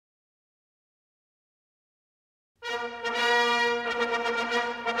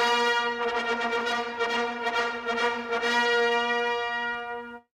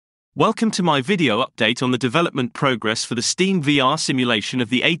Welcome to my video update on the development progress for the Steam VR simulation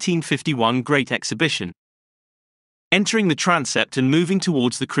of the 1851 Great Exhibition. Entering the transept and moving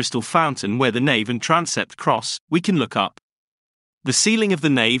towards the crystal fountain where the nave and transept cross, we can look up. The ceiling of the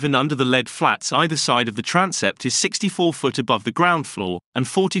nave and under the lead flats either side of the transept is 64 foot above the ground floor and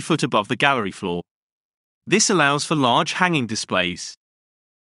 40 foot above the gallery floor. This allows for large hanging displays.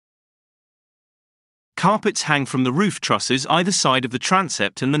 Carpets hang from the roof trusses either side of the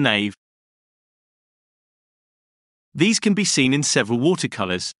transept and the nave. These can be seen in several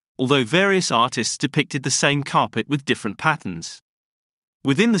watercolors, although various artists depicted the same carpet with different patterns.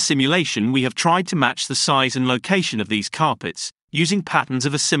 Within the simulation, we have tried to match the size and location of these carpets, using patterns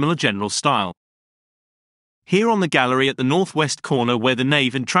of a similar general style. Here on the gallery at the northwest corner where the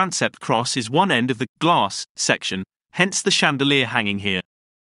nave and transept cross is one end of the glass section, hence the chandelier hanging here.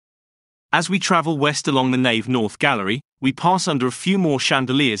 As we travel west along the nave north gallery, we pass under a few more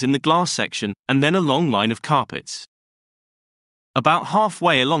chandeliers in the glass section, and then a long line of carpets. About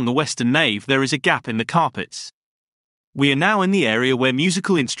halfway along the western nave there is a gap in the carpets. We are now in the area where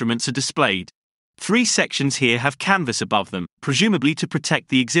musical instruments are displayed. 3 sections here have canvas above them, presumably to protect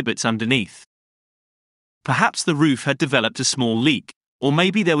the exhibits underneath. Perhaps the roof had developed a small leak, or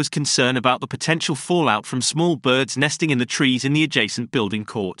maybe there was concern about the potential fallout from small birds nesting in the trees in the adjacent building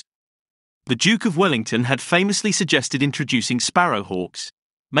court. The Duke of Wellington had famously suggested introducing sparrowhawks.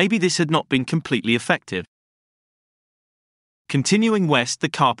 Maybe this had not been completely effective. Continuing west, the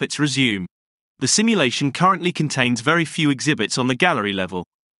carpets resume. The simulation currently contains very few exhibits on the gallery level.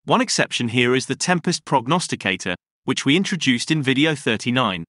 One exception here is the Tempest Prognosticator, which we introduced in video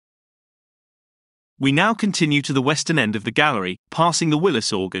 39. We now continue to the western end of the gallery, passing the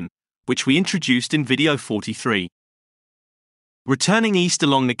Willis organ, which we introduced in video 43. Returning east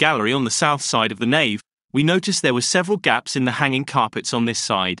along the gallery on the south side of the nave, we notice there were several gaps in the hanging carpets on this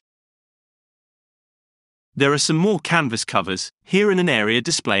side. There are some more canvas covers, here in an area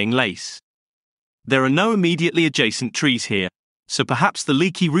displaying lace. There are no immediately adjacent trees here, so perhaps the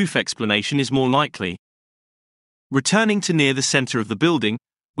leaky roof explanation is more likely. Returning to near the center of the building,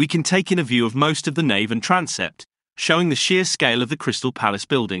 we can take in a view of most of the nave and transept, showing the sheer scale of the Crystal Palace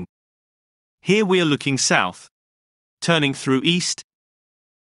building. Here we are looking south, turning through east,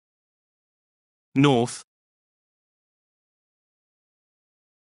 north,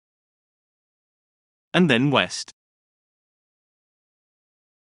 and then west.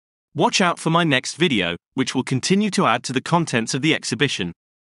 Watch out for my next video, which will continue to add to the contents of the exhibition.